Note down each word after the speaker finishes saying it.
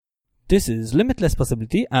This is Limitless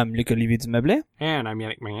Possibility. I'm Luc-Olivier Dumeuble. And I'm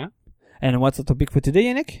Yannick Magnan. And what's the topic for today,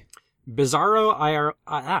 Yannick? Bizarro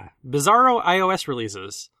iOS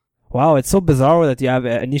releases. Wow, it's so bizarre that you have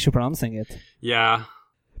an issue pronouncing it. Yeah.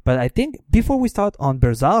 But I think before we start on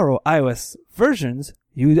Bizarro iOS versions,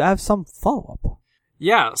 you have some follow-up.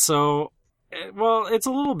 Yeah, so, well, it's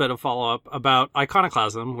a little bit of follow-up about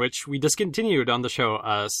Iconoclasm, which we discontinued on the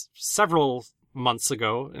show several months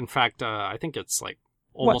ago. In fact, I think it's like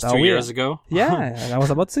almost 2 years ago. Yeah, I was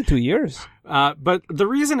about to say 2 years. But the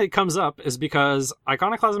reason it comes up is because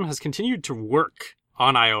Iconoclasm has continued to work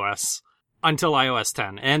on iOS until iOS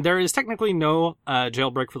 10. And there is technically no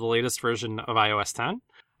jailbreak for the latest version of iOS 10.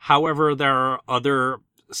 However, there are other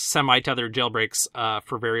semi-tethered jailbreaks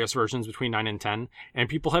for various versions between 9 and 10. And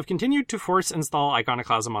people have continued to force install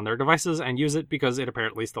Iconoclasm on their devices and use it because it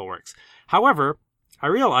apparently still works. However, I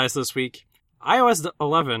realized this week iOS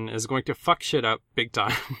 11 is going to fuck shit up big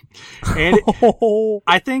time. And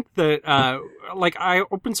I think that, I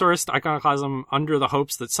open sourced Iconoclasm under the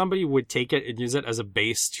hopes that somebody would take it and use it as a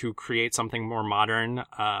base to create something more modern,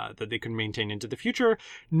 that they could maintain into the future.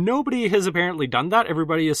 Nobody has apparently done that.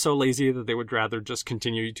 Everybody is so lazy that they would rather just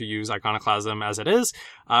continue to use Iconoclasm as it is,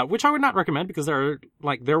 which I would not recommend because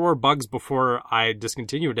there were bugs before I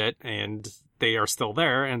discontinued it, and they are still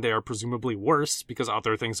there, and they are presumably worse because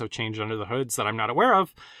other things have changed under the hoods that I'm not aware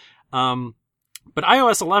of. But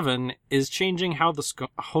iOS 11 is changing how the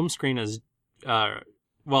home screen is,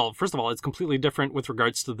 first of all, it's completely different with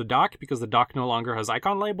regards to the dock because the dock no longer has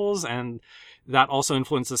icon labels, and that also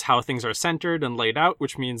influences how things are centered and laid out,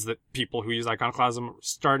 which means that people who use Iconoclasm,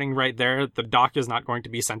 starting right there, the dock is not going to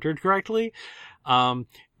be centered correctly.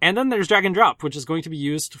 And then there's drag and drop, which is going to be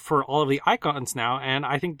used for all of the icons now. And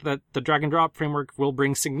I think that the drag and drop framework will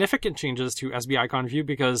bring significant changes to SB Icon View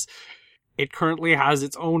because it currently has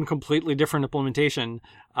its own completely different implementation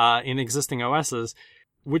in existing OSs,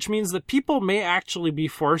 which means that people may actually be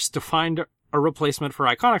forced to find a replacement for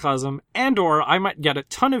Iconoclasm, and/or I might get a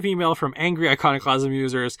ton of email from angry Iconoclasm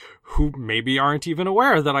users who maybe aren't even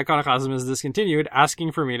aware that Iconoclasm is discontinued,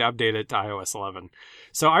 asking for me to update it to iOS 11.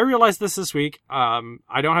 So I realized this week.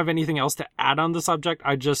 I don't have anything else to add on the subject.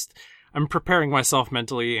 I'm preparing myself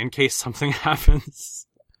mentally in case something happens.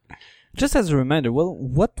 Just as a reminder,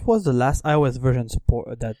 what was the last iOS version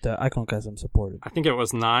support that Iconoclasm supported? I think it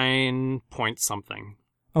was 9 point something.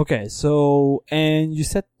 Okay, so, and you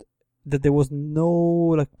said that there was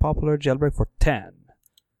no popular jailbreak for 10.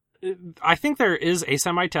 I think there is a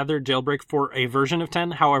semi-tethered jailbreak for a version of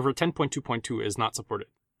 10. However, 10.2.2 is not supported.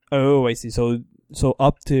 Oh, I see. So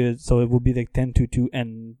it would be like 10.2.2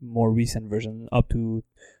 and more recent version up to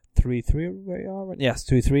 3.3 where you are right? Yes,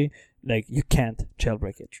 3.3. You can't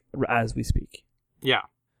jailbreak it as we speak. Yeah.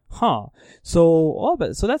 Huh. So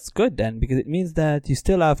that's good then, because it means that you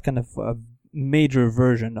still have kind of a major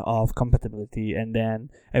version of compatibility, and then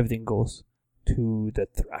everything goes to the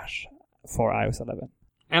trash for iOS 11.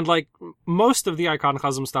 And most of the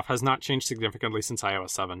Iconoclasm stuff has not changed significantly since iOS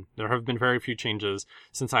 7. There have been very few changes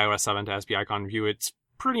since iOS 7 to SB Icon View. It's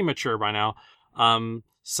pretty mature by now.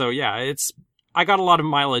 So yeah, I got a lot of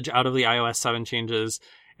mileage out of the iOS 7 changes,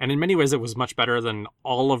 and in many ways it was much better than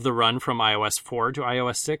all of the run from iOS 4 to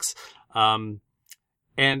iOS 6.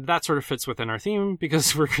 And that sort of fits within our theme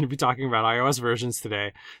because we're going to be talking about iOS versions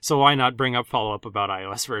today. So why not bring up follow-up about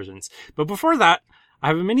iOS versions? But before that, I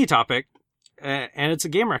have a mini topic, and it's a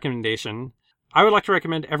game recommendation. I would like to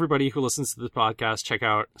recommend everybody who listens to this podcast check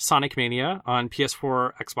out Sonic Mania on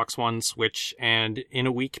PS4, Xbox One, Switch, and in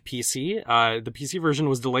a week PC. The PC version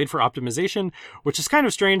was delayed for optimization, which is kind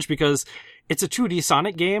of strange because it's a 2D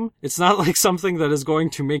Sonic game. It's not like something that is going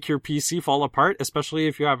to make your PC fall apart, especially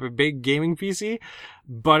if you have a big gaming PC.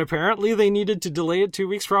 But apparently they needed to delay it 2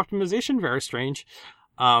 weeks for optimization. Very strange.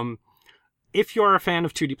 If you're a fan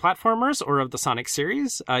of 2D platformers or of the Sonic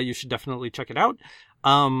series, you should definitely check it out.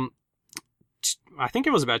 I think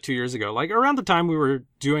it was about 2 years ago, around the time we were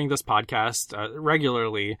doing this podcast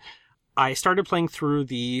regularly, I started playing through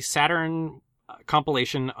the Saturn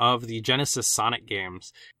compilation of the Genesis Sonic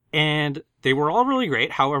games. And they were all really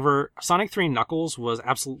great. However, Sonic 3 Knuckles was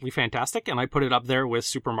absolutely fantastic, and I put it up there with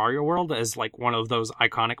Super Mario World as one of those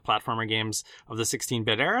iconic platformer games of the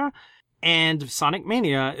 16-bit era. And Sonic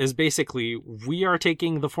Mania is basically, we are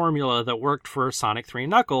taking the formula that worked for Sonic 3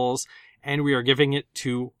 Knuckles, and we are giving it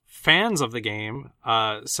to fans of the game.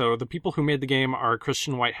 So the people who made the game are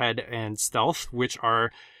Christian Whitehead and Stealth, which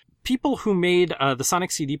are people who made the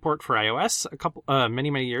Sonic CD port for iOS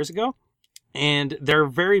many years ago. And they're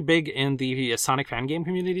very big in the Sonic fan game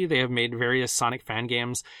community. They have made various Sonic fan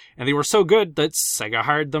games, and they were so good that Sega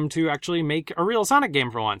hired them to actually make a real Sonic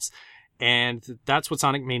game for once. and that's what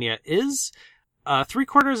Sonic Mania is.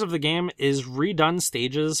 3/4 of the game is redone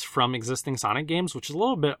stages from existing Sonic games, which is a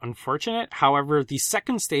little bit unfortunate. However, the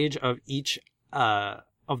second stage of each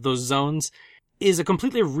of those zones is a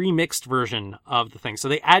completely remixed version of the thing. So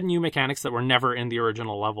they add new mechanics that were never in the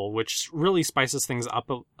original level, which really spices things up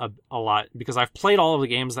a lot, because I've played all of the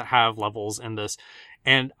games that have levels in this,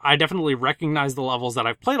 and I definitely recognize the levels that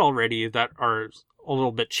I've played already that are a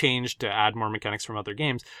little bit changed to add more mechanics from other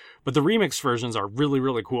games. But the remixed versions are really,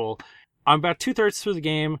 really cool. I'm about 2/3 through the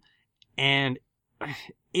game, and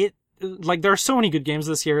there are so many good games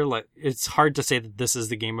this year. Like, it's hard to say that this is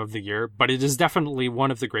the game of the year, but it is definitely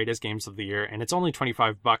one of the greatest games of the year, and it's only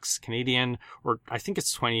 $25 Canadian, or I think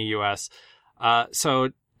it's 20 US.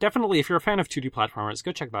 So definitely, if you're a fan of 2D platformers,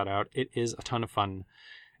 go check that out. It is a ton of fun,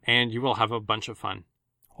 and you will have a bunch of fun.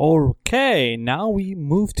 Okay, now we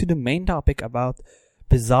move to the main topic about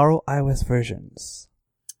Bizarro iOS versions.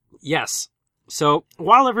 Yes. So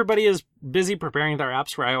while everybody is busy preparing their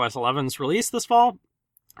apps for iOS 11's release this fall,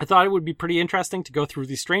 I thought it would be pretty interesting to go through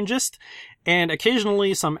the strangest and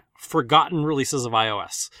occasionally some forgotten releases of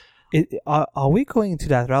iOS. Are we going to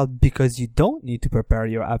that route because you don't need to prepare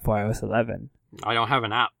your app for iOS 11? I don't have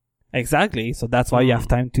an app. Exactly, so that's why you have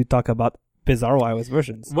time to talk about Bizarro iOS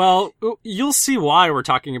versions. Well, you'll see why we're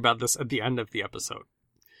talking about this at the end of the episode.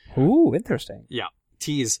 Ooh, interesting. Yeah,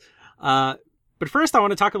 tease. But first I want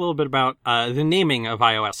to talk a little bit about the naming of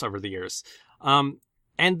iOS over the years.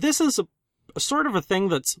 And this is a sort of a thing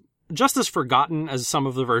that's just as forgotten as some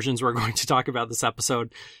of the versions we're going to talk about this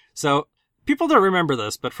episode. So people don't remember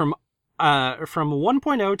this, but from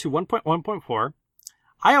 1.0 to 1.1.4,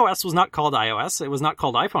 iOS was not called iOS. It was not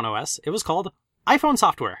called iPhone OS. It was called iPhone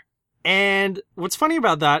software. And what's funny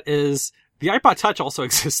about that is the iPod Touch also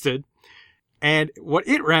existed. And what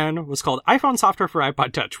it ran was called iPhone software for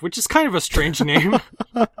iPod Touch, which is kind of a strange name.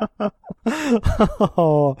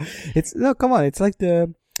 Oh, come on. It's like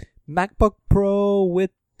the MacBook Pro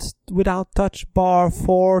without touch bar,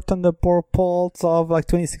 4 Thunderbolt ports of like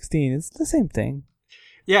 2016. It's the same thing.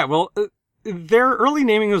 Yeah, well, their early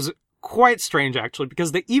naming was quite strange, actually,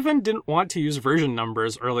 because they even didn't want to use version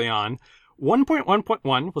numbers early on.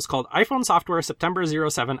 1.1.1 was called iPhone Software September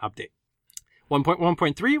 07 Update.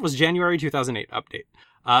 1.1.3 was January 2008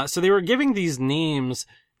 update. So they were giving these names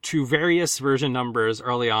to various version numbers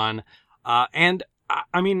early on. And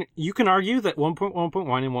I mean, you can argue that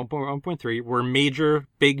 1.1.1 and 1.1.3 were major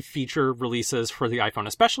big feature releases for the iPhone,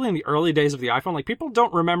 especially in the early days of the iPhone. Like, people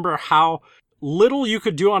don't remember how little you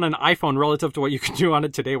could do on an iPhone relative to what you can do on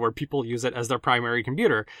it today, where people use it as their primary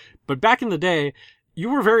computer. But back in the day, you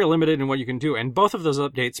were very limited in what you can do, and both of those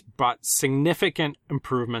updates brought significant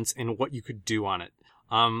improvements in what you could do on it.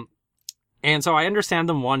 And so I understand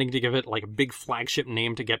them wanting to give it like a big flagship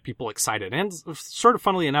name to get people excited. And sort of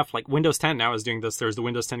funnily enough, like Windows 10 now is doing this. There's the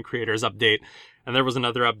Windows 10 Creators Update, and there was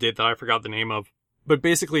another update that I forgot the name of. But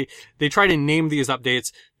basically, they try to name these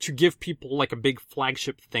updates to give people like a big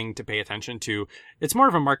flagship thing to pay attention to. It's more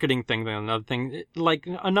of a marketing thing than another thing. Like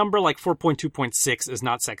a number like 4.2.6 is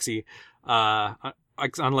not sexy,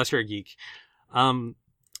 unless you're a geek.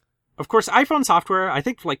 Of course, iPhone software, I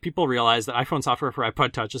think like people realize that iPhone software for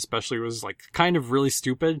iPod Touch especially was like kind of really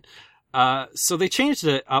stupid. So they changed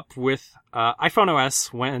it up with iPhone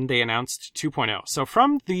OS when they announced 2.0. So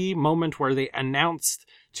from the moment where they announced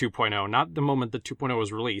 2.0, not the moment that 2.0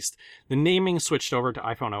 was released, the naming switched over to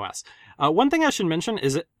iPhone OS. One thing I should mention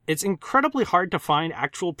is it's incredibly hard to find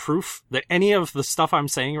actual proof that any of the stuff I'm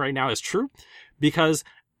saying right now is true, because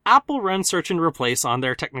Apple ran search and replace on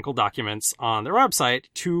their technical documents on their website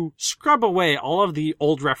to scrub away all of the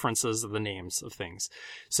old references of the names of things.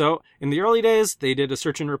 So in the early days, they did a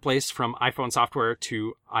search and replace from iPhone software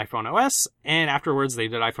to iPhone OS, and afterwards they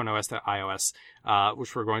did iPhone OS to iOS,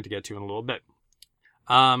 which we're going to get to in a little bit.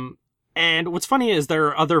 And what's funny is there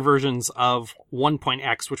are other versions of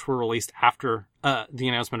 1.x which were released after the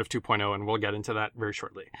announcement of 2.0, and we'll get into that very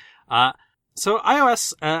shortly. So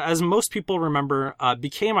iOS, as most people remember,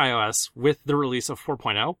 became iOS with the release of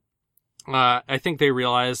 4.0. I think they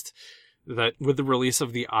realized that with the release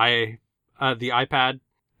of the iPad,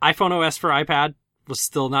 iPhone OS for iPad was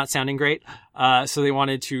still not sounding great. So they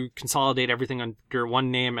wanted to consolidate everything under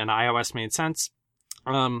one name, and iOS made sense.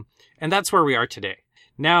 And that's where we are today.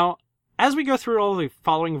 Now, as we go through all the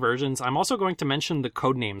following versions, I'm also going to mention the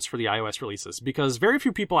code names for the iOS releases, because very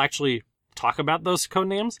few people actually talk about those code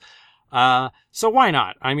names. So why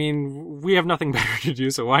not? I mean, we have nothing better to do,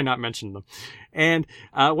 so why not mention them? And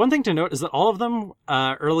one thing to note is that all of them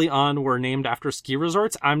early on were named after ski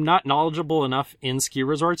resorts. I'm not knowledgeable enough in ski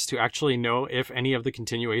resorts to actually know if any of the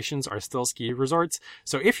continuations are still ski resorts.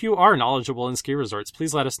 So if you are knowledgeable in ski resorts,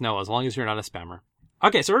 please let us know, as long as you're not a spammer.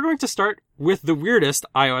 Okay, so we're going to start with the weirdest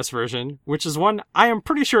iOS version, which is one I am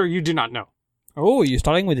pretty sure you do not know. Oh, you're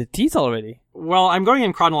starting with the teeth already. Well, I'm going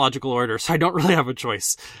in chronological order, so I don't really have a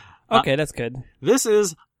choice. Okay, that's good. This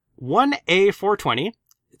is 1A420.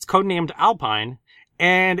 It's codenamed Alpine,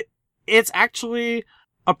 and it's actually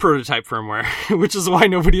a prototype firmware, which is why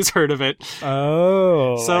nobody's heard of it.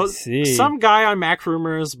 Oh, so I see. Some guy on Mac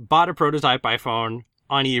Rumors bought a prototype iPhone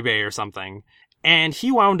on eBay or something, and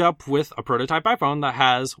he wound up with a prototype iPhone that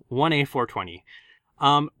has 1A420.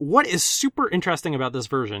 What is super interesting about this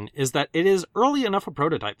version is that it is early enough a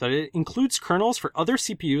prototype that it includes kernels for other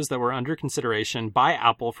CPUs that were under consideration by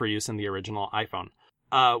Apple for use in the original iPhone.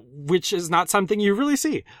 Which is not something you really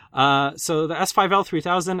see. So the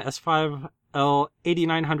S5L3000,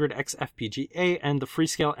 S5L8900X FPGA, and the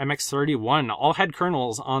Freescale MX31 all had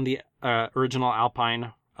kernels on the original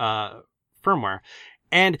Alpine firmware.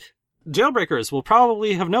 And jailbreakers will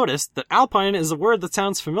probably have noticed that Alpine is a word that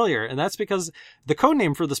sounds familiar, and that's because the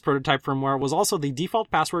codename for this prototype firmware was also the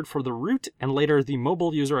default password for the root and later the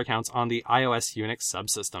mobile user accounts on the iOS Unix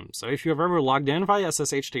subsystem. So if you have ever logged in via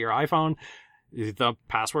SSH to your iPhone, the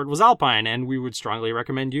password was Alpine, and we would strongly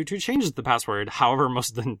recommend you to change the password. However,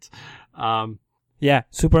 most didn't. Yeah,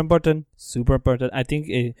 super important. Super important. I think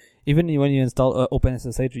even when you install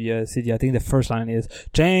OpenSSH via CD, I think the first line is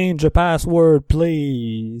change the password,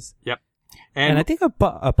 please. Yep. And I think a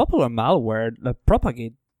popular malware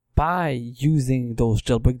propagate by using those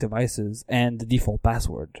jailbreak devices and the default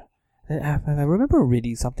password. I remember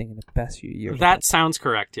reading something in the past few years. That sounds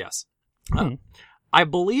correct. Yes. I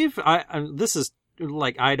believe this is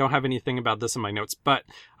like, I don't have anything about this in my notes, but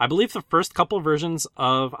I believe the first couple versions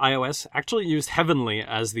of iOS actually used Heavenly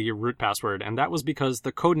as the root password, and that was because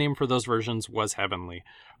the code name for those versions was Heavenly.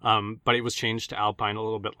 But it was changed to Alpine a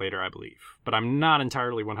little bit later, I believe. But I'm not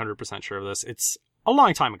entirely 100% sure of this. It's a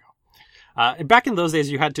long time ago. Back in those days,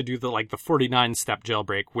 you had to do the 49-step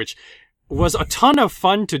jailbreak, which was a ton of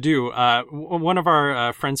fun to do. One of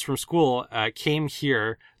our friends from school came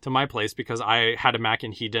here to my place because I had a Mac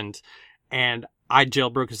and he didn't. And I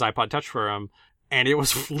jailbroke his iPod Touch for him. And it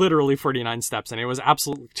was literally 49 steps. And it was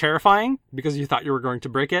absolutely terrifying because you thought you were going to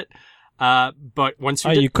break it. But once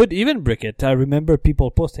you you could even break it. I remember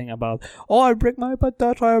people posting about, I break my iPod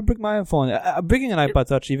Touch, I break my iPhone. Breaking an iPod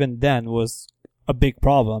Touch even then was a big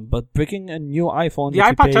problem, but breaking a new iPhone... The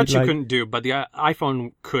iPod Touch you couldn't do, but the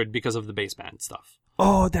iPhone could because of the baseband stuff.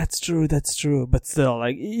 Oh, that's true. But still,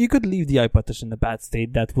 you could leave the iPod Touch in a bad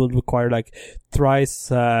state. That will require, thrice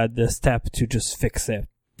the step to just fix it.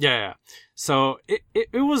 Yeah. So it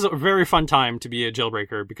was a very fun time to be a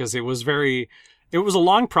jailbreaker because it was a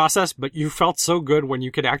long process, but you felt so good when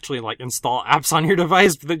you could actually, install apps on your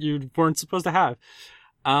device that you weren't supposed to have.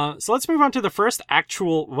 So let's move on to the first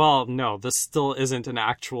actual, well, no, this still isn't an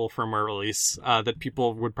actual firmware release, that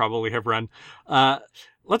people would probably have run.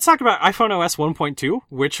 Let's talk about iPhone OS 1.2,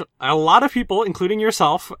 which a lot of people, including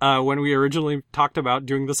yourself, when we originally talked about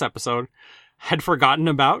doing this episode, had forgotten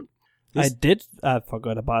about. I did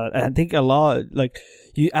forgot about it. And I think a lot,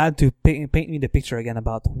 you had to paint me the picture again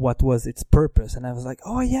about what was its purpose. And I was like,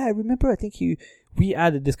 oh yeah, I remember, I think we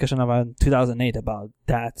had a discussion around 2008 about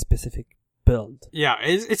that specific build. Yeah,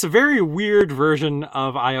 it's a very weird version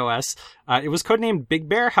of iOS. It was codenamed Big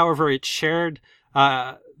Bear. However, it shared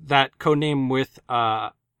that codename with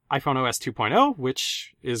iPhone OS 2.0,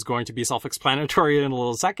 which is going to be self-explanatory in a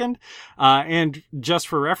little second. And just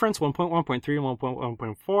for reference, 1.1.3 and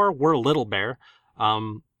 1.1.4 were Little Bear.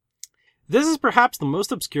 This is perhaps the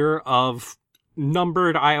most obscure of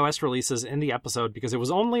numbered iOS releases in the episode because it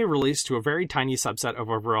was only released to a very tiny subset of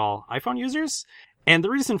overall iPhone users. And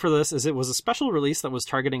the reason for this is it was a special release that was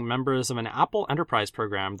targeting members of an Apple Enterprise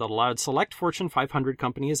program that allowed select Fortune 500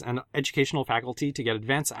 companies and educational faculty to get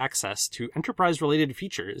advanced access to enterprise-related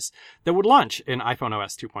features that would launch in iPhone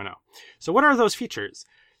OS 2.0. So what are those features?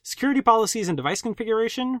 Security policies and device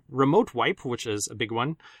configuration, remote wipe, which is a big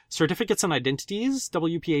one, certificates and identities,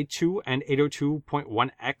 WPA2 and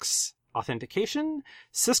 802.1x authentication,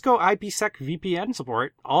 Cisco IPsec VPN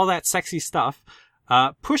support, all that sexy stuff.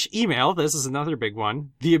 Push email, this is another big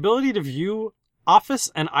one. The ability to view Office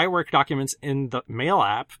and iWork documents in the Mail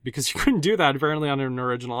app, because you couldn't do that apparently on an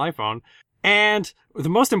original iPhone. And the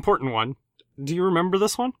most important one, do you remember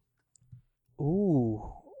this one?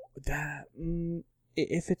 Ooh, that...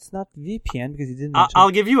 if it's not VPN, because you didn't mention...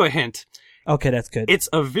 I'll give you a hint. Okay, that's good. It's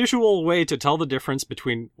a visual way to tell the difference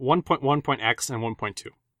between 1.1.x and 1.2.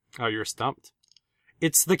 Oh, you're stumped.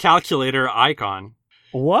 It's the calculator icon.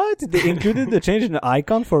 What? They included the change in the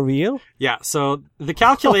icon for real? Yeah, so the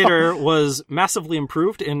calculator was massively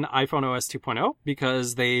improved in iPhone OS 2.0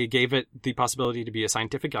 because they gave it the possibility to be a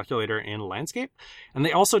scientific calculator in landscape. And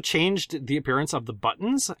they also changed the appearance of the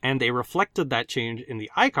buttons, and they reflected that change in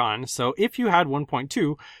the icon. So if you had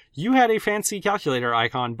 1.2, you had a fancy calculator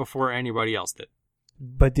icon before anybody else did.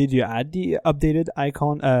 But did you add the updated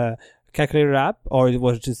icon, calculator app, or it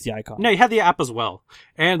was just the icon? No, you had the app as well.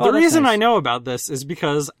 And the reason I know about this is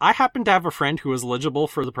because I happened to have a friend who was eligible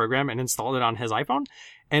for the program and installed it on his iPhone.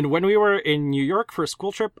 And when we were in New York for a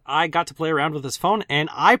school trip, I got to play around with his phone, and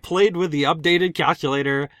I played with the updated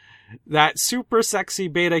calculator, that super sexy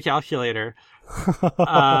beta calculator.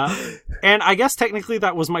 And I guess technically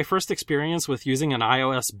that was my first experience with using an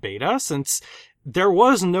iOS beta, since there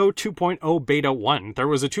was no 2.0 beta 1. There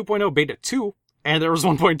was a 2.0 beta 2, and there was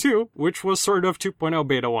 1.2, which was sort of 2.0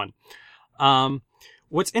 beta 1.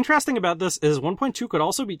 What's interesting about this is 1.2 could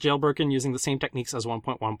also be jailbroken using the same techniques as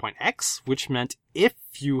 1.1.x, which meant if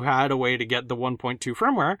you had a way to get the 1.2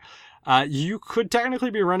 firmware, you could technically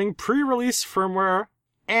be running pre-release firmware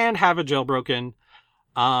and have it jailbroken,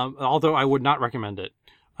 although I would not recommend it,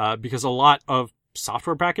 because a lot of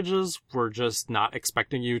software packages were just not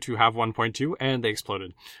expecting you to have 1.2, and they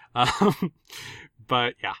exploded.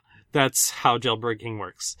 But yeah. That's how jailbreaking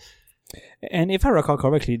works. And if I recall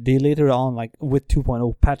correctly, they later on, like with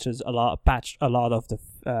 2.0, patched a lot of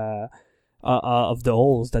the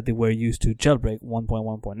holes that they were used to jailbreak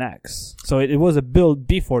 1.1.x. So it was a build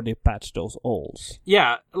before they patched those holes.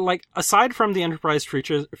 Yeah, like aside from the enterprise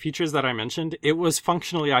features that I mentioned, it was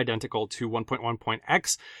functionally identical to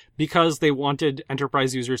 1.1.x because they wanted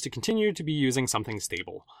enterprise users to continue to be using something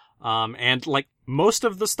stable. And like most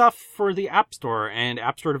of the stuff for the App Store and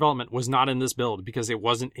App Store development was not in this build because it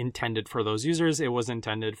wasn't intended for those users. It was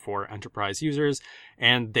intended for enterprise users,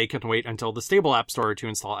 and they can wait until the stable App Store to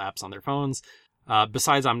install apps on their phones.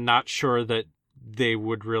 Besides, I'm not sure that they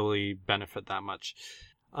would really benefit that much.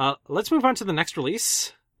 Let's move on to the next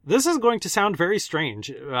release. This is going to sound very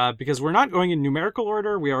strange, because we're not going in numerical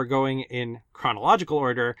order. We are going in chronological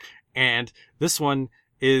order, and this one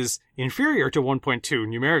is inferior to 1.2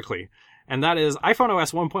 numerically, and that is iPhone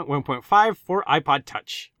OS 1.1.5 for iPod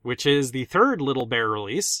Touch, which is the third Little Bear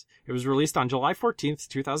release. It was released on July 14th,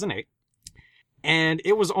 2008, and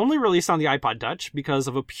it was only released on the iPod Touch because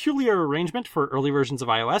of a peculiar arrangement for early versions of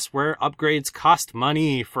iOS where upgrades cost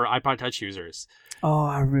money for iPod Touch users. Oh,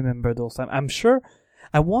 I remember those times. I'm sure.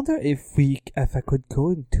 I wonder if I could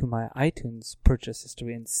go into my iTunes purchase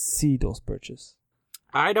history and see those purchases.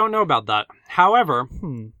 I don't know about that. However,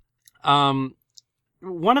 one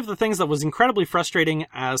of the things that was incredibly frustrating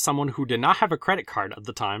as someone who did not have a credit card at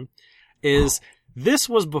the time is this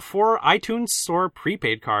was before iTunes Store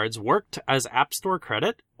prepaid cards worked as App Store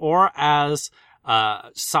credit or as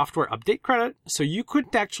software update credit. So you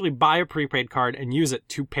couldn't actually buy a prepaid card and use it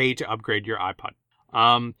to pay to upgrade your iPod.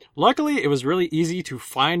 Luckily, it was really easy to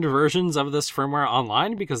find versions of this firmware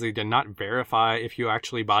online because they did not verify if you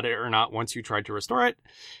actually bought it or not once you tried to restore it.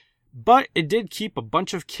 But it did keep a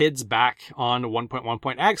bunch of kids back on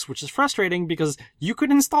 1.1.x, which is frustrating because you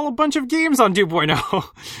could install a bunch of games on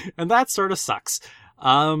 2.0, and that sort of sucks.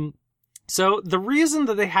 So the reason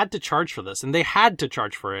that they had to charge for this, and they had to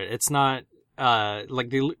charge for it, it's not like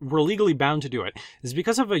they were legally bound to do it, is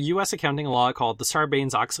because of a U.S. accounting law called the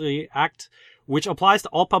Sarbanes-Oxley Act, which applies to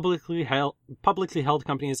all publicly held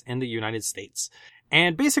companies in the United States.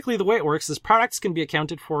 And basically the way it works is products can be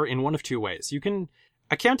accounted for in one of two ways. You can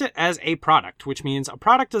account it as a product, which means a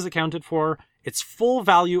product is accounted for its full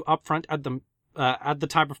value upfront at the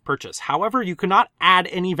time of purchase. However, you cannot add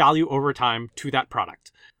any value over time to that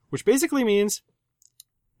product, which basically means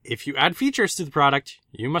if you add features to the product,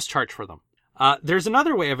 you must charge for them. There's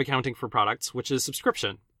another way of accounting for products, which is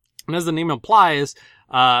subscription. And as the name implies,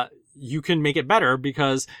 you can make it better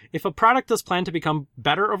because if a product is planned to become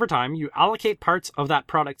better over time, you allocate parts of that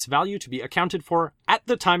product's value to be accounted for at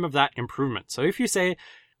the time of that improvement. So if you say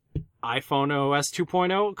iPhone OS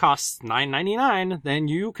 2.0 costs $9.99, then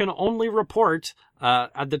you can only report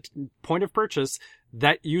at the point of purchase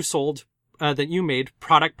that you sold that you made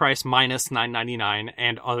product price minus $9.99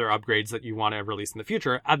 and other upgrades that you want to release in the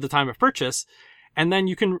future at the time of purchase. And then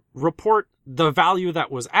you can report the value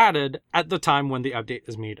that was added at the time when the update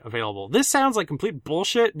is made available. This sounds like complete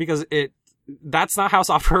bullshit because that's not how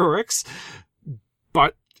software works,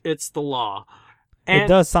 but it's the law. And it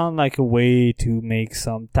does sound like a way to make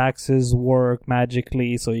some taxes work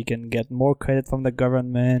magically so you can get more credit from the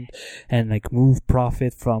government and like move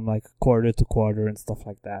profit from like quarter to quarter and stuff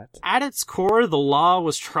like that. At its core, the law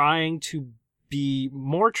was trying to be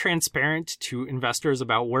more transparent to investors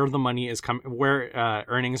about where the money is where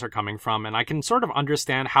earnings are coming from. And I can sort of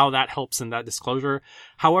understand how that helps in that disclosure.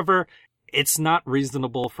 However, it's not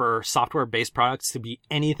reasonable for software-based products to be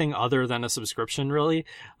anything other than a subscription, really.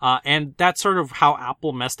 And that's sort of how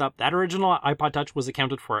Apple messed up. That original iPod Touch was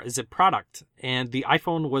accounted for as a product, and the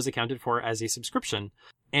iPhone was accounted for as a subscription.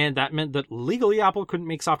 And that meant that legally Apple couldn't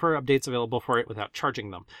make software updates available for it without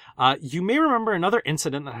charging them. You may remember another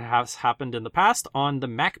incident that has happened in the past on the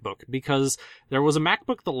MacBook, because there was a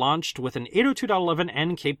MacBook that launched with an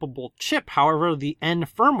 802.11n capable chip. However, the N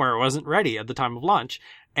firmware wasn't ready at the time of launch,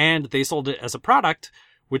 and they sold it as a product,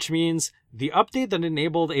 which means the update that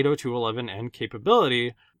enabled 802.11n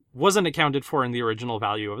capability wasn't accounted for in the original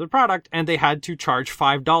value of the product, and they had to charge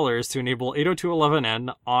 $5 to enable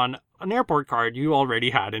 802.11n on an airport card you already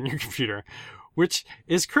had in your computer, which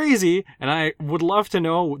is crazy. And I would love to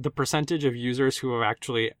know the percentage of users who have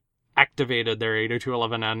actually activated their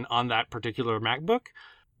 802.11n on that particular MacBook.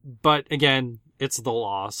 But again, it's the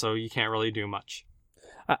law, so you can't really do much.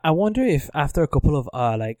 I wonder if after a couple of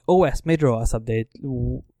major OS update,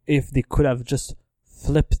 if they could have just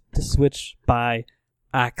flipped the switch by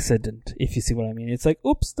accident, if you see what I mean. It's like,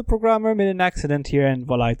 oops, the programmer made an accident here, and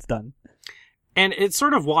voila, it's done. And it's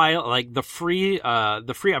sort of why, like, the free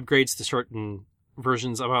upgrades to certain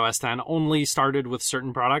versions of OS X only started with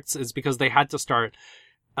certain products, is because they had to start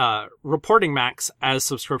reporting Macs as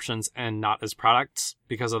subscriptions and not as products,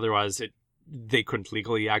 because otherwise they couldn't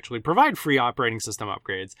legally actually provide free operating system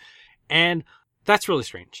upgrades. And that's really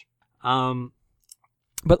strange.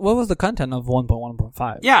 But what was the content of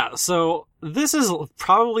 1.1.5? Yeah, so this is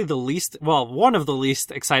probably one of the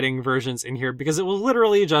least exciting versions in here, because it was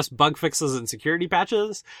literally just bug fixes and security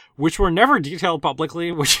patches, which were never detailed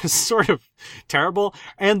publicly, which is sort of terrible.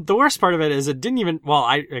 And the worst part of it is it didn't even,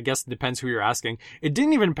 I guess it depends who you're asking, it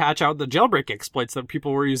didn't even patch out the jailbreak exploits that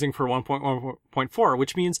people were using for 1.1.4,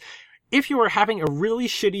 which means if you were having a really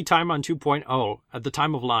shitty time on 2.0 at the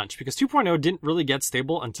time of launch, because 2.0 didn't really get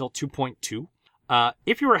stable until 2.2,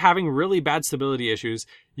 if you were having really bad stability issues,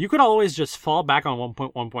 you could always just fall back on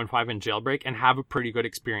 1.1.5 and jailbreak and have a pretty good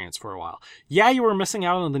experience for a while. Yeah, you were missing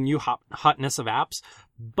out on the new hotness of apps,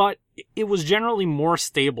 but it was generally more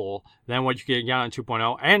stable than what you could get on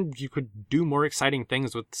 2.0, and you could do more exciting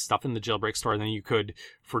things with stuff in the jailbreak store than you could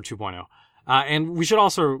for 2.0. And we should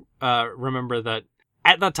also remember that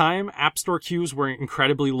at that time, App Store queues were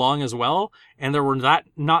incredibly long as well, and there were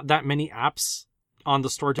not that many apps on the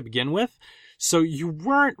store to begin with. So you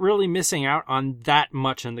weren't really missing out on that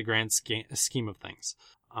much in the grand scheme of things.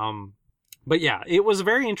 But yeah, it was a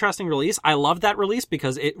very interesting release. I loved that release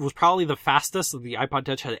because it was probably the fastest that the iPod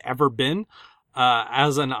Touch had ever been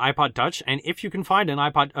as an iPod Touch. And if you can find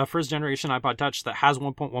a first generation iPod Touch that has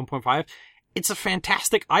 1.1.5, it's a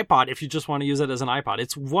fantastic iPod if you just want to use it as an iPod.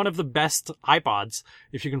 It's one of the best iPods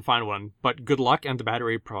if you can find one. But good luck, and the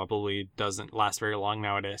battery probably doesn't last very long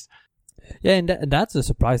nowadays. Yeah, and that's the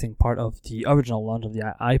surprising part of the original launch of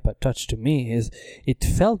the iPod Touch to me, is it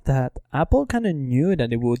felt that Apple kind of knew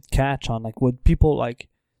that it would catch on. Like, would people, like,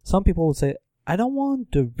 some people would say, I don't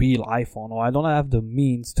want the real iPhone, or I don't have the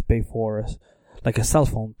means to pay for like a cell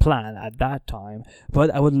phone plan at that time, but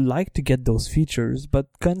I would like to get those features, but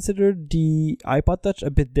consider the iPod Touch a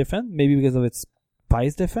bit different, maybe because of its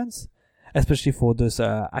price difference, especially for those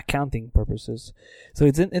accounting purposes. So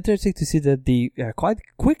it's interesting to see that they quite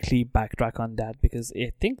quickly backtrack on that, because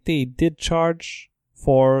I think they did charge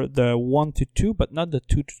for the 1 to 2, but not the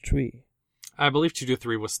 2 to 3. I believe 2 to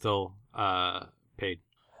 3 was still paid.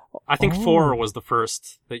 I think 4 was the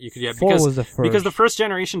first that you could get. 4 was the first. Because the first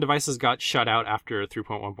generation devices got shut out after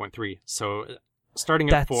 3.1.3. So starting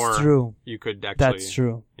at 4, true. You could actually... That's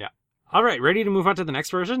true. Yeah. All right, ready to move on to the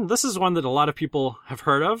next version? This is one that a lot of people have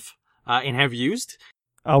heard of and have used.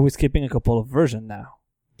 Are we skipping a couple of versions now?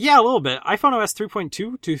 Yeah, a little bit. iPhone OS 3.2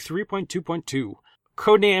 to 3.2.2.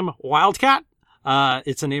 Codename Wildcat.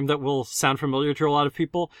 It's a name that will sound familiar to a lot of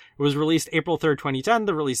people. It was released April 3rd, 2010,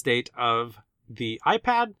 the release date of the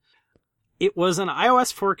iPad. It was an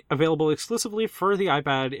iOS fork available exclusively for the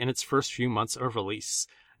iPad in its first few months of release.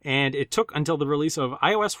 And it took until the release of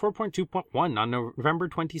iOS 4.2.1 on November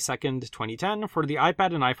 22nd, 2010 for the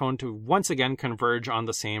iPad and iPhone to once again converge on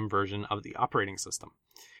the same version of the operating system.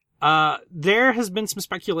 There has been some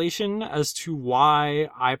speculation as to why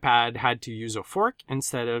iPad had to use a fork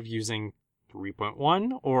instead of using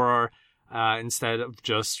 3.1 or instead of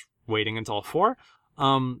just waiting until 4.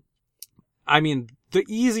 I mean, the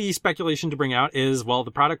easy speculation to bring out is, well,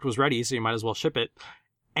 the product was ready, so you might as well ship it.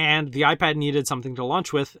 And the iPad needed something to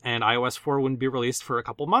launch with, and iOS 4 wouldn't be released for a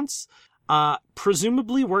couple months.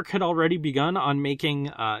 Presumably, work had already begun on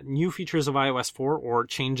making new features of iOS 4 or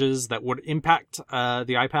changes that would impact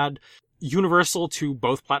the iPad universal to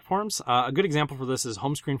both platforms. A good example for this is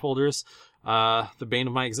home screen folders, the bane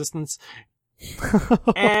of my existence.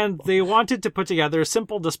 And they wanted to put together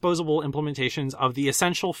simple disposable implementations of the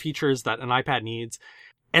essential features that an iPad needs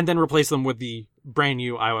and then replace them with the brand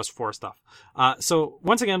new iOS 4 stuff. So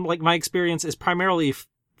once again, like, my experience is primarily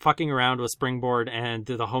fucking around with Springboard and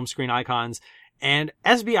the home screen icons, and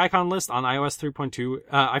SB icon list on iOS 3.2,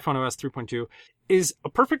 iPhone OS 3.2 is a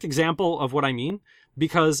perfect example of what I mean,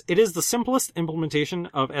 because it is the simplest implementation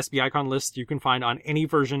of SB icon list you can find on any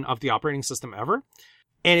version of the operating system ever.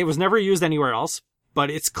 And it was never used anywhere else, but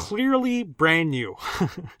it's clearly brand new.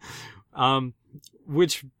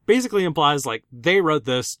 Which basically implies, like, they wrote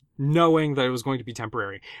this knowing that it was going to be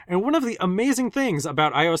temporary. And one of the amazing things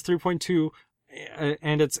about iOS 3.2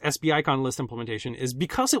 and its SB icon list implementation is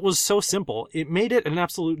because it was so simple, it made it an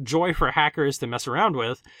absolute joy for hackers to mess around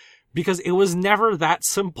with, because it was never that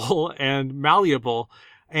simple and malleable,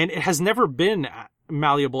 and it has never been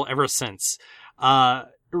malleable ever since.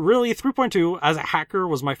 Really, 3.2 as a hacker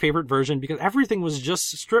was my favorite version because everything was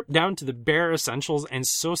just stripped down to the bare essentials and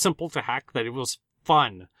so simple to hack that it was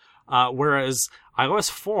fun. Whereas iOS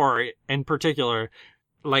 4 in particular,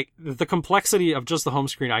 like, the complexity of just the home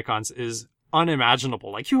screen icons is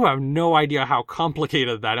unimaginable. Like, you have no idea how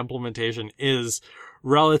complicated that implementation is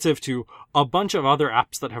relative to a bunch of other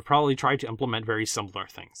apps that have probably tried to implement very similar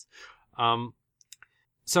things.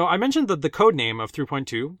 So I mentioned that the code name of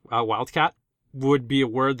 3.2, Wildcat, would be a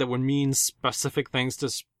word that would mean specific things to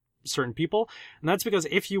certain people. And that's because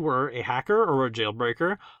if you were a hacker or a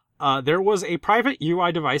jailbreaker, there was a private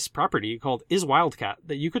UI device property called isWildcat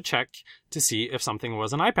that you could check to see if something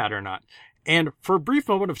was an iPad or not. And for a brief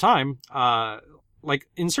moment of time, like,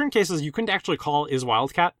 in certain cases, you couldn't actually call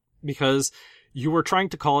isWildcat because you were trying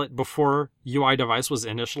to call it before UI device was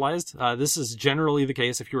initialized. This is generally the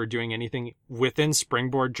case if you were doing anything within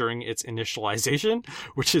Springboard during its initialization,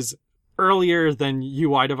 which is earlier than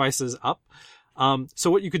UI devices up.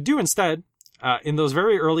 So what you could do instead, in those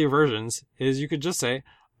very early versions, is you could just say,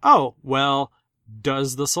 oh, well,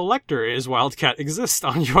 does the selector isWildcat exist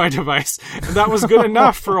on UI device? And that was good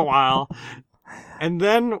enough for a while. And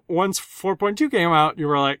then once 4.2 came out, you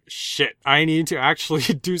were like, shit, I need to actually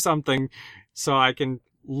do something so I can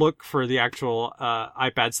look for the actual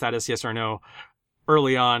iPad status, yes or no,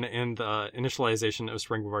 early on in the initialization of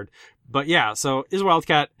Springboard. But yeah, so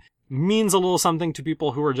isWildcat means a little something to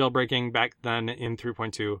people who were jailbreaking back then in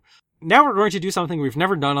 3.2. Now we're going to do something we've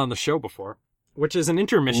never done on the show before, which is an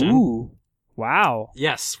intermission. Ooh, wow.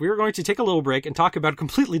 Yes, we are going to take a little break and talk about a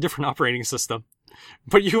completely different operating system.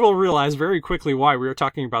 But you will realize very quickly why we are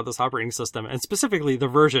talking about this operating system, and specifically the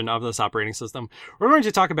version of this operating system. We're going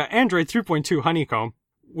to talk about Android 3.2 Honeycomb,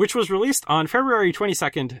 which was released on February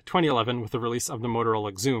 22nd, 2011 with the release of the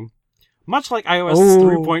Motorola Xoom. Much like iOS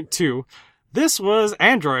 3.2, this was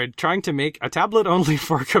Android trying to make a tablet-only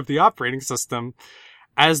fork of the operating system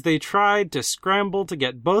as they tried to scramble to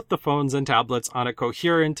get both the phones and tablets on a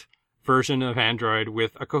coherent version of Android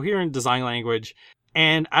with a coherent design language,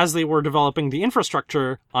 and as they were developing the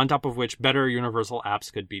infrastructure on top of which better universal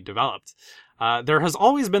apps could be developed. There has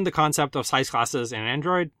always been the concept of size classes in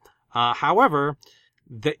Android. However,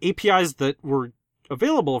 the APIs that were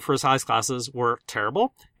available for size classes were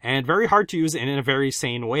terrible and very hard to use in a very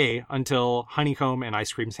sane way until Honeycomb and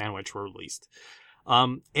Ice Cream Sandwich were released.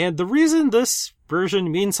 And the reason this version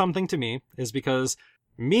means something to me is because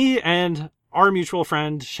me and our mutual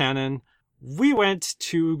friend, Shannon, we went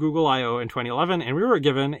to Google I/O in 2011 and we were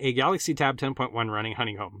given a Galaxy Tab 10.1 running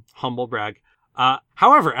Honeycomb. Humble brag.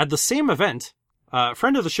 However, at the same event,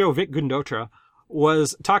 friend of the show, Vic Gundotra,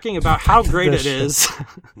 was talking about how great it is,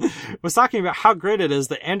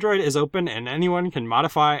 that Android is open and anyone can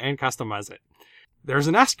modify and customize it. There's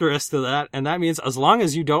an asterisk to that, and that means as long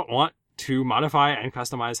as you don't want to modify and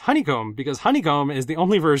customize Honeycomb, because Honeycomb is the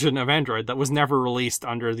only version of Android that was never released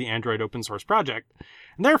under the Android open source project.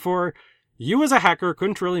 And therefore, you as a hacker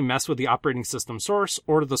couldn't really mess with the operating system source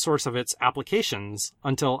or the source of its applications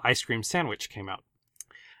until Ice Cream Sandwich came out.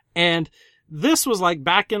 And this was like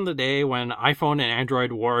back in the day when iPhone and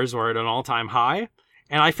Android wars were at an all-time high,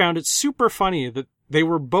 and I found it super funny that they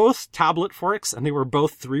were both tablet forks and they were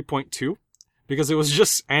both 3.2, because it was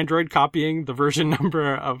just Android copying the version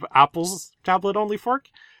number of Apple's tablet-only fork.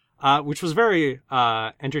 which was very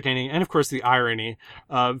entertaining. And of course, the irony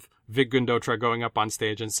of Vic Gundotra going up on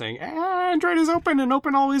stage and saying, Android is open and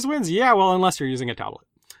open always wins. Yeah, well, unless you're using a tablet.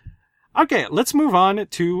 Okay, let's move on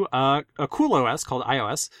to a cool OS called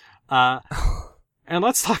iOS. And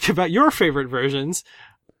let's talk about your favorite versions.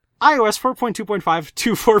 iOS 4.2.5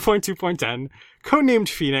 to 4.2.10, codenamed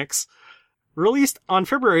Phoenix, released on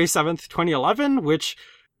February 7th, 2011, which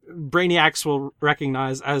brainiacs will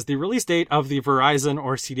recognize as the release date of the Verizon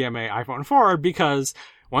or CDMA iPhone 4, because,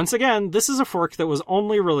 once again, this is a fork that was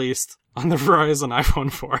only released on the Verizon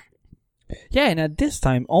iPhone 4. Yeah, and at this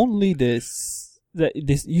time, only this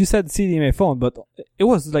you said CDMA phone, but it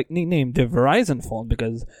was like nicknamed the Verizon phone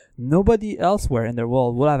because nobody elsewhere in the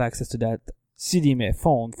world will have access to that CDMA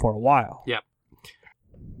phone for a while. Yep.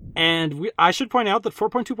 And I should point out that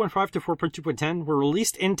 4.2.5 to 4.2.10 were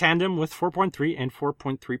released in tandem with 4.3 and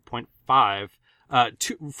 4.3.5,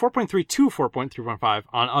 4.3 to 4.3.5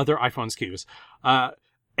 on other iPhone SKUs.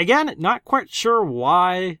 Again, not quite sure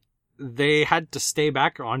why they had to stay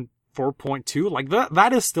back on 4.2. Like,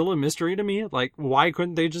 that is still a mystery to me. Like, why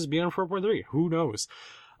couldn't they just be on 4.3? Who knows?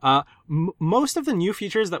 Most of the new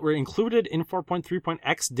features that were included in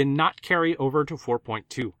 4.3.x did not carry over to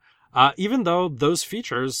 4.2. Even though those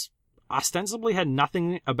features ostensibly had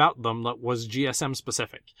nothing about them that was GSM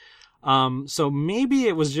specific. So maybe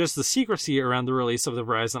it was just the secrecy around the release of the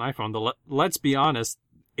Verizon iPhone. Let's be honest,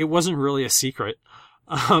 it wasn't really a secret.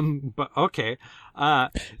 But okay.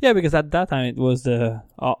 Yeah, because at that time it was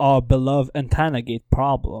our beloved antenna gate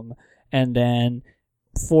problem. And then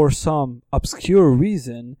for some obscure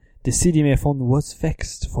reason, the CDMA phone was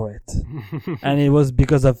fixed for it. And it was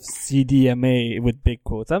because of CDMA with big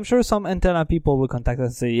quotes. I'm sure some antenna people will contact us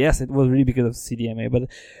and say, yes, it was really because of CDMA. But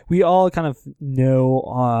we all kind of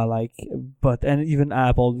know, and even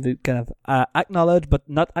Apple did kind of acknowledge, but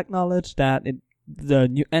not acknowledge that the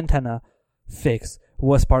new antenna fix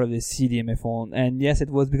was part of the CDMA phone. And yes, it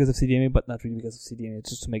was because of CDMA, but not really because of CDMA,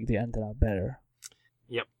 just to make the antenna better.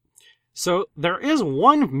 Yep. So there is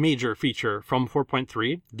one major feature from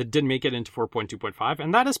 4.3 that did make it into 4.2.5,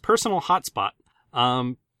 and that is Personal Hotspot.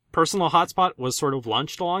 Personal Hotspot was sort of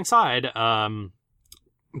launched alongside the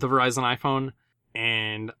Verizon iPhone,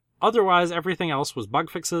 and otherwise everything else was bug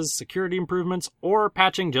fixes, security improvements, or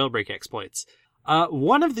patching jailbreak exploits.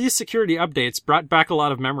 One of these security updates brought back a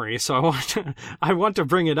lot of memory, so I want to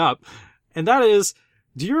bring it up. And that is,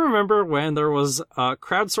 do you remember when there was a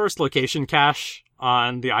crowdsourced location cache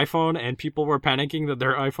on the iPhone and people were panicking that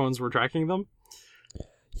their iPhones were tracking them?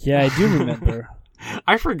 Yeah, I do remember.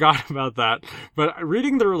 I forgot about that, but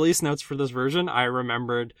reading the release notes for this version, I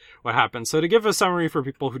remembered what happened. So to give a summary for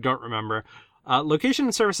people who don't remember,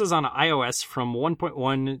 location services on iOS from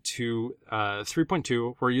 1.1 to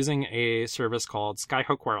 3.2 were using a service called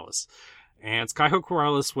Skyhook Wireless. And Skyhook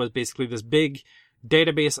Wireless was basically this big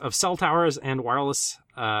database of cell towers and wireless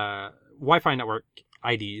Wi-Fi network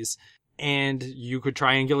IDs. And you could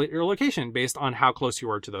triangulate your location based on how close you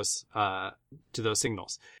were to those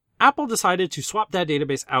signals. Apple decided to swap that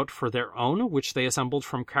database out for their own, which they assembled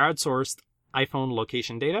from crowdsourced iPhone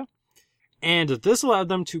location data. And this allowed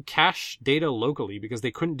them to cache data locally because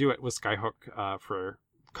they couldn't do it with Skyhook for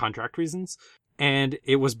contract reasons. And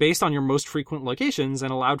it was based on your most frequent locations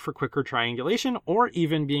and allowed for quicker triangulation or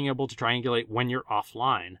even being able to triangulate when you're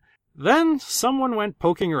offline. Then someone went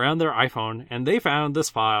poking around their iPhone and they found this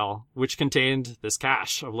file which contained this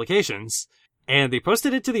cache of locations. And they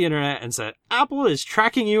posted it to the internet and said, Apple is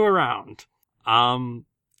tracking you around.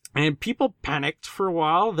 And people panicked for a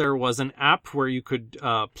while. There was an app where you could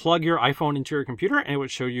plug your iPhone into your computer and it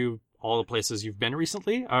would show you all the places you've been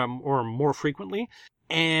recently, or more frequently.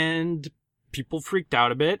 And people freaked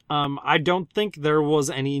out a bit. I don't think there was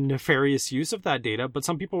any nefarious use of that data, but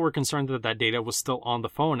some people were concerned that that data was still on the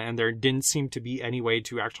phone and there didn't seem to be any way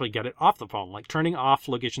to actually get it off the phone. Like turning off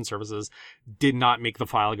location services did not make the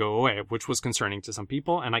file go away, which was concerning to some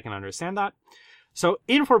people, and I can understand that. So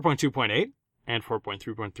in 4.2.8 and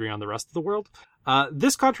 4.3.3 on the rest of the world,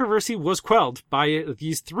 this controversy was quelled by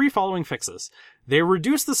these three following fixes. They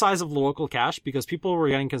reduced the size of the local cache because people were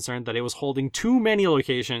getting concerned that it was holding too many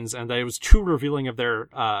locations and that it was too revealing of their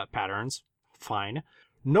patterns. Fine.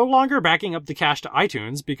 No longer backing up the cache to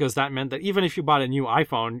iTunes because that meant that even if you bought a new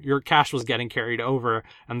iPhone, your cache was getting carried over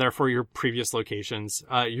and therefore your previous locations,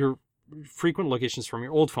 your frequent locations from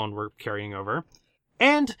your old phone were carrying over.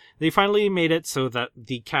 And they finally made it so that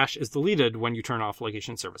the cache is deleted when you turn off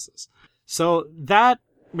location services. So that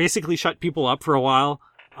basically shut people up for a while.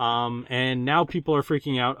 And now people are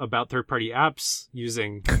freaking out about third-party apps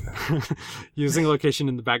using using location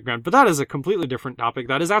in the background. But that is a completely different topic.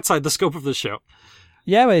 That is outside the scope of the show.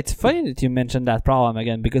 Yeah, but it's funny that you mentioned that problem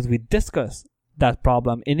again because we discussed that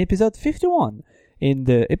problem in episode 51. In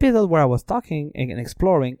the episode where I was talking and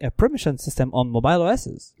exploring a permission system on mobile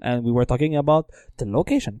OSs, and we were talking about the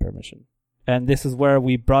location permission. And this is where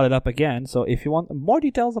we brought it up again. So if you want more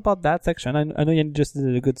details about that section, I know you just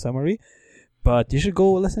did a good summary, but you should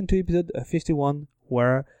go listen to episode 51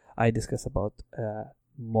 where I discuss about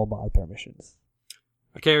mobile permissions.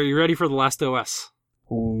 Okay, are you ready for the last OS?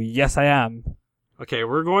 Ooh, yes, I am. Okay,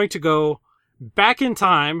 we're going to go back in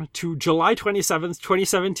time to July 27th,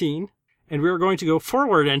 2017. And we're going to go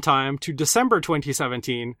forward in time to December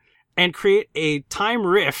 2017 and create a time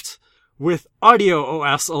rift with Audio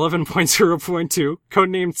OS 11.0.2,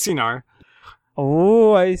 codenamed Sinar.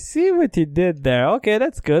 Oh, I see what you did there. Okay,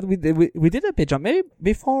 that's good. We did a bit job. Maybe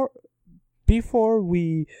before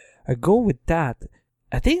we go with that,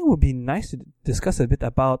 I think it would be nice to discuss a bit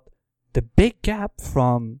about the big gap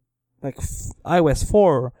from like iOS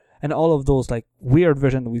 4 and all of those like weird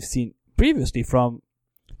versions we've seen previously from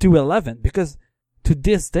to 11, because to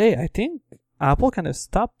this day I think Apple kind of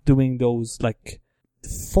stopped doing those like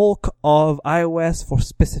fork of iOS for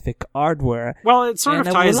specific hardware. Well, it sort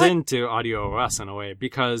of ties into Audio OS in a way,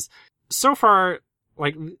 because so far,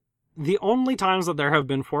 like, the only times that there have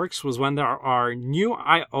been forks was when there are new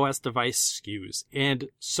iOS device SKUs, and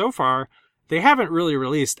so far they haven't really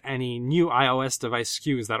released any new iOS device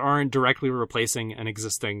SKUs that aren't directly replacing an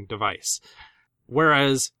existing device.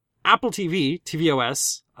 Whereas Apple TV,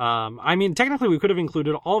 tvOS, I mean, technically we could have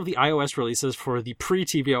included all of the iOS releases for the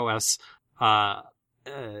pre-tvOS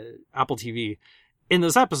Apple TV in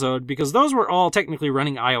this episode, because those were all technically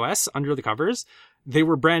running iOS under the covers. They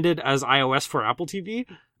were branded as iOS for Apple TV,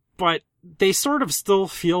 but they sort of still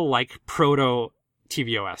feel like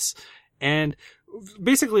proto-tvOS. And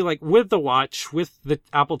basically, like, with the Watch, with the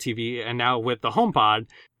Apple TV, and now with the HomePod,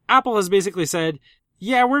 Apple has basically said,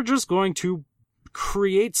 yeah, we're just going to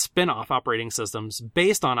create spin-off operating systems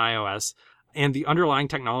based on iOS and the underlying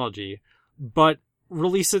technology, but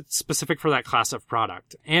release it specific for that class of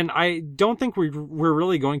product. And I don't think we're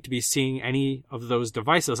really going to be seeing any of those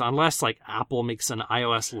devices unless like Apple makes an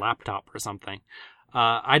iOS laptop or something.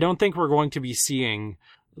 I don't think we're going to be seeing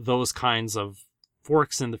those kinds of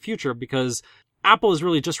forks in the future because Apple is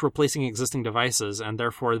really just replacing existing devices, and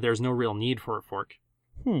therefore there's no real need for a fork.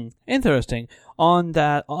 Interesting. On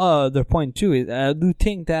that other point too, I do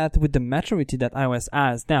think that with the maturity that iOS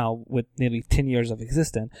has now, with nearly 10 years of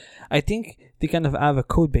existence, I think they kind of have a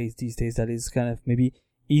code base these days that is kind of maybe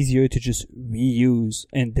easier to just reuse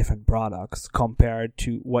in different products compared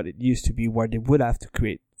to what it used to be, where they would have to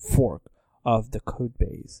create fork of the code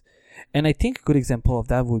base. And I think a good example of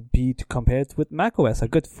that would be to compare it with macOS, a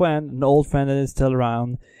good friend, an old friend that is still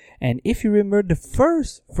around. And if you remember the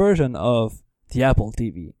first version of the Apple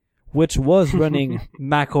TV, which was running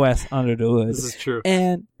macOS under the hood. This is true.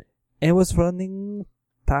 And it was running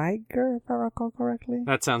Tiger, if I recall correctly.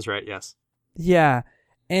 That sounds right, yes. Yeah.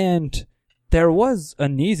 And there was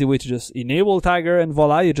an easy way to just enable Tiger, and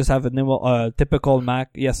voila, you just have a typical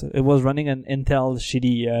Mac. Yes, it was running an Intel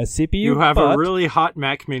shitty CPU. You have a really hot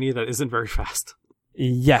Mac Mini that isn't very fast.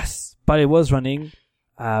 Yes, but it was running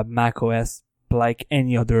macOS like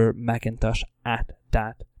any other Macintosh at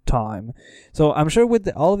that time. So I'm sure with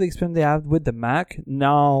all of the experience they have with the Mac,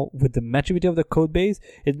 now with the maturity of the code base,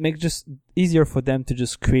 it makes just easier for them to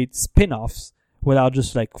just create spin-offs without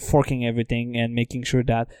just like forking everything and making sure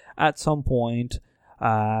that at some point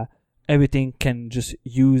everything can just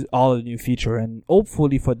use all of the new feature. And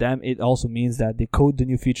hopefully for them it also means that they code the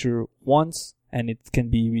new feature once and it can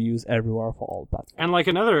be reused everywhere for all platforms. And like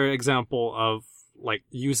another example of like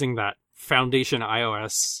using that foundation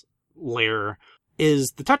iOS layer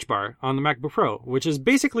is the Touch Bar on the MacBook Pro, which is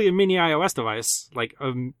basically a mini iOS device, like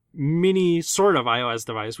a mini sort of iOS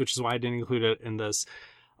device, which is why I didn't include it in this.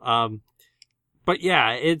 But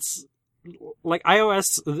yeah, it's like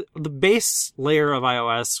iOS, the base layer of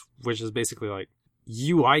iOS, which is basically like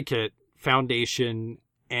UIKit, Foundation,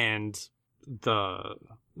 and the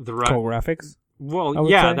core graphics. Well,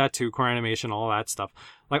 yeah, that too, core animation, all that stuff.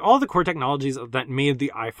 Like all the core technologies that made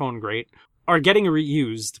the iPhone great are getting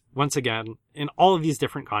reused once again in all of these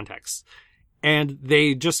different contexts. And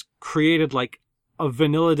they just created like a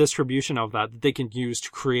vanilla distribution of that they can use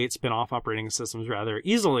to create spin-off operating systems rather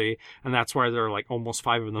easily. And that's why there are like almost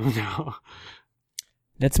 5 of them now.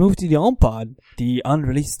 Let's move to the HomePod, the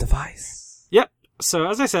unreleased device. Yep. So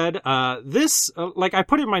as I said, this, like I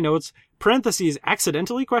put in my notes, parentheses,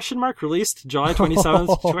 accidentally ? Released July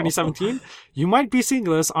 27th, 2017. You might be seeing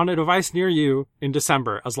this on a device near you in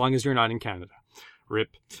December, as long as you're not in Canada. RIP.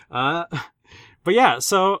 But yeah,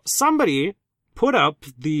 so somebody put up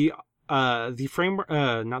the the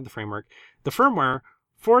firmware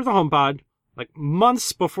for the HomePod like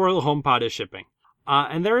months before the HomePod is shipping.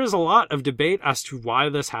 And there is a lot of debate as to why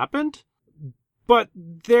this happened. But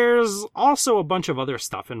there's also a bunch of other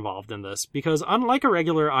stuff involved in this, because unlike a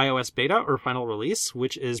regular iOS beta or final release,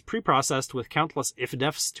 which is pre-processed with countless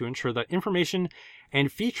if-defs to ensure that information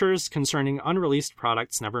and features concerning unreleased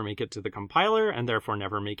products never make it to the compiler and therefore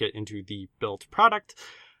never make it into the built product,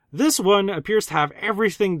 this one appears to have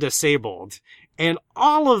everything disabled, and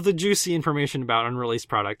all of the juicy information about unreleased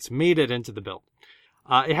products made it into the build.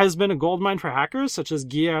 It has been a goldmine for hackers such as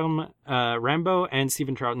Guillaume Rambo and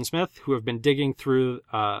Stephen Troughton-Smith, who have been digging through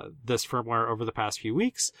this firmware over the past few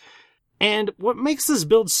weeks. And what makes this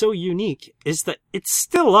build so unique is that it's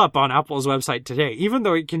still up on Apple's website today, even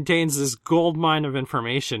though it contains this goldmine of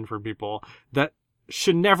information for people that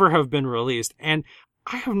should never have been released. And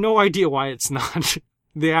I have no idea why it's not.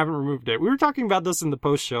 They haven't removed it. We were talking about this in the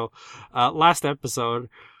post show last episode.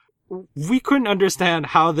 We couldn't understand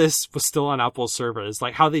how this was still on Apple's servers,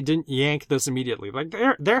 like how they didn't yank this immediately. Like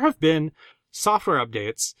there have been software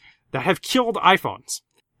updates that have killed iPhones,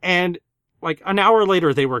 and like an hour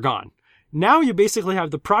later they were gone. Now you basically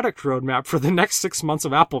have the product roadmap for the next 6 months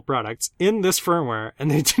of Apple products in this firmware, and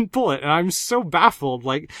they didn't pull it. And I'm so baffled.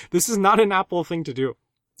 Like, this is not an Apple thing to do.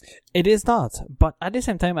 It is not. But at the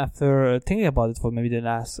same time, after thinking about it for maybe the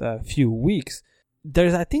last few weeks,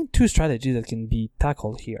 there's, I think, two strategies that can be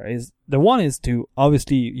tackled here. The one is to,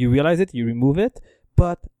 obviously, you realize it, you remove it,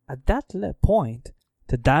 but at that point,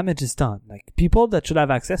 the damage is done. Like, people that should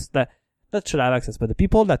have access, but the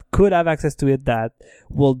people that could have access to it, that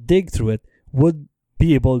will dig through it, would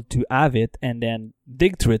be able to have it and then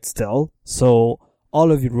dig through it still. So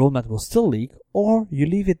all of your roadmap will still leak, or you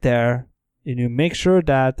leave it there and you make sure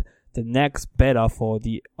that the next beta for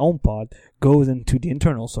the HomePod goes into the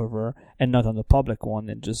internal server and not on the public one,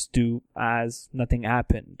 and just do as nothing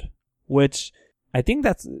happened. Which I think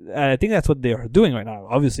that's what they are doing right now,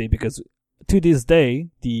 obviously, because to this day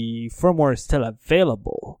the firmware is still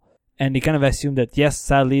available, and they kind of assume that yes,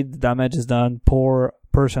 sadly the damage is done. Poor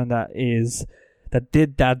person that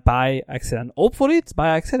did that by accident. Hopefully it's by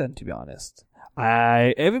accident, to be honest.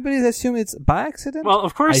 Everybody's assume it's by accident. Well,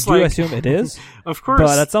 of course, I do assume it is. Of course.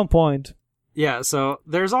 But at some point. Yeah, so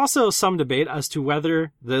there's also some debate as to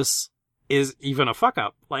whether this is even a fuck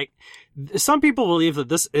up. Like, some people believe that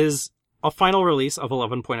this is a final release of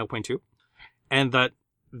 11.0.2, and that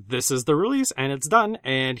this is the release and it's done,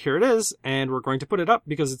 and here it is, and we're going to put it up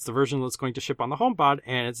because it's the version that's going to ship on the HomePod,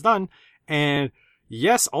 and it's done. And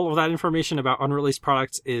yes, all of that information about unreleased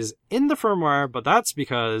products is in the firmware, but that's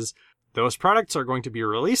because those products are going to be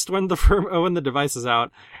released when the device is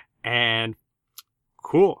out, and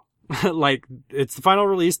cool. Like, it's the final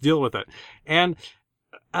release, deal with it. And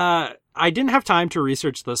I didn't have time to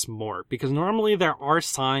research this more, because normally there are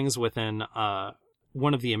signs within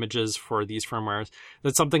one of the images for these firmwares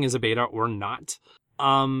that something is a beta or not.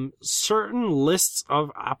 Certain lists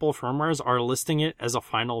of Apple firmwares are listing it as a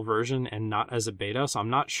final version and not as a beta, so I'm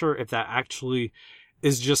not sure if that actually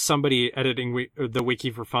is just somebody editing the wiki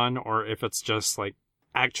for fun, or if it's just like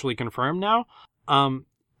actually confirmed now.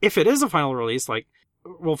 If it is a final release, like,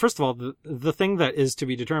 well, first of all, the thing that is to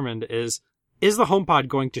be determined is the HomePod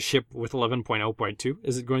going to ship with 11.0.2?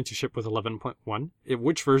 Is it going to ship with 11.1?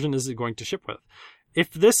 Which version is it going to ship with?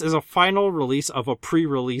 If this is a final release of a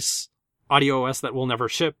pre-release audio OS that will never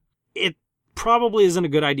ship, it probably isn't a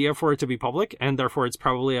good idea for it to be public, and therefore it's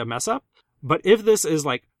probably a mess up. But if this is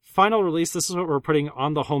like final release, this is what we're putting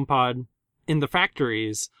on the HomePod in the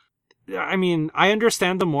factories, I mean, I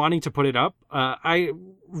understand them wanting to put it up.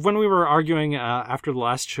 When we were arguing after the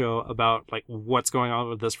last show about like what's going on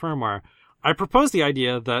with this firmware, I proposed the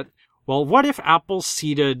idea that, well, what if Apple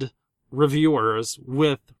seeded reviewers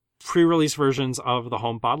with pre-release versions of the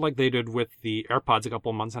HomePod like they did with the AirPods a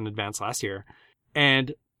couple months in advance last year,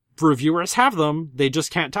 and reviewers have them, they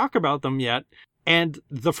just can't talk about them yet, and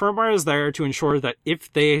the firmware is there to ensure that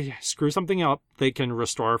if they screw something up, they can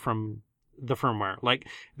restore from the firmware. Like,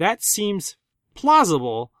 that seems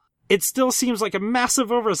plausible. It still seems like a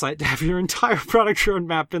massive oversight to have your entire product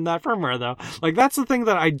roadmap in that firmware, though. Like, that's the thing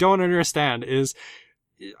that I don't understand is,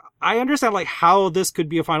 I understand, like, how this could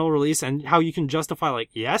be a final release and how you can justify, like,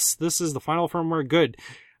 yes, this is the final firmware, good.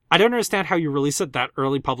 I don't understand how you release it that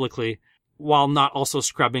early publicly while not also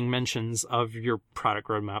scrubbing mentions of your product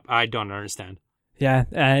roadmap. I don't understand. Yeah,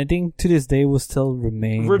 and I think to this day will still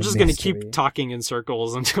remain. We're just going to keep talking in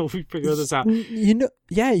circles until we figure this out. You know,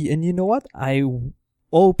 yeah, and you know what? I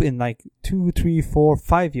hope in like 2, 3, 4,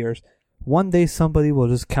 5 years, one day somebody will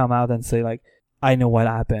just come out and say like, I know what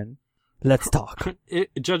happened. Let's talk.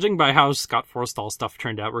 Judging by how Scott Forstall stuff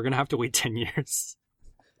turned out, we're going to have to wait 10 years.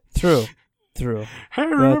 True. Hey,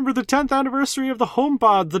 remember the 10th anniversary of the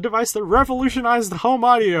HomePod, the device that revolutionized home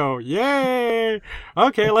audio. Yay!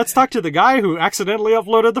 Okay, let's talk to the guy who accidentally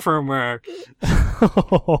uploaded the firmware.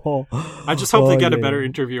 I just hope they get a better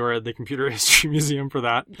interviewer at the Computer History Museum for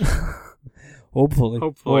that. Hopefully.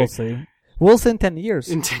 We'll see. We'll see in 10 years.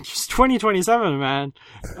 In 10 years. 2027, man.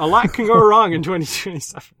 A lot can go wrong in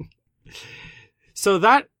 2027. So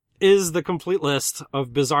that is the complete list of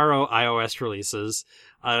Bizarro iOS releases.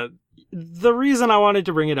 The reason I wanted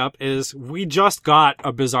to bring it up is we just got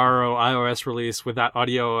a Bizarro iOS release with that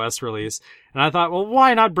Audio OS release. And I thought, well,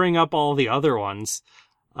 why not bring up all the other ones?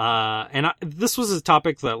 This was a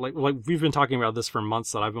topic that like we've been talking about this for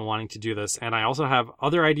months, that I've been wanting to do this. And I also have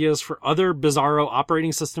other ideas for other Bizarro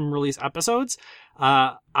operating system release episodes.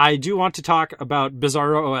 I do want to talk about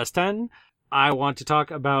Bizarro OS 10. I want to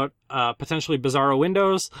talk about, potentially Bizarro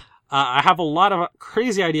Windows. I have a lot of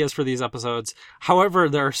crazy ideas for these episodes. However,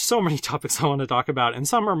 there are so many topics I want to talk about, and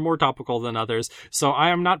some are more topical than others. So I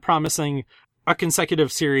am not promising a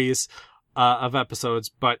consecutive series of episodes,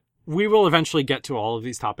 but we will eventually get to all of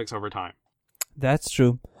these topics over time. That's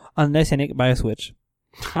true. Unless Yannick buy a Switch.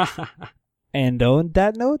 And on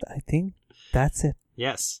that note, I think that's it.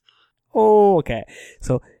 Yes. Oh, okay.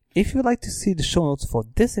 So if you'd like to see the show notes for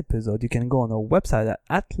this episode, you can go on our website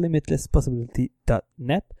at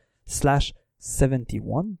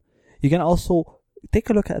limitlesspossibility.net/71. You can also take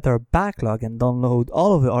a look at our backlog and download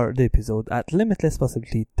all of our episodes at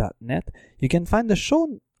limitlesspossibility.net. You can find the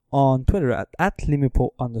show on Twitter at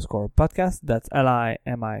limipo_podcast. That's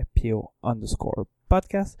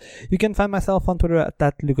LIMIPO_podcast. You can find myself on Twitter at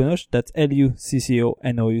Luconush. That's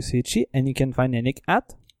LUCCONOUCHE. And you can find Yannick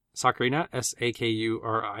at Sakurina,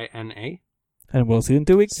 SAKURINA. And we'll see you in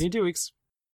 2 weeks. See you in 2 weeks.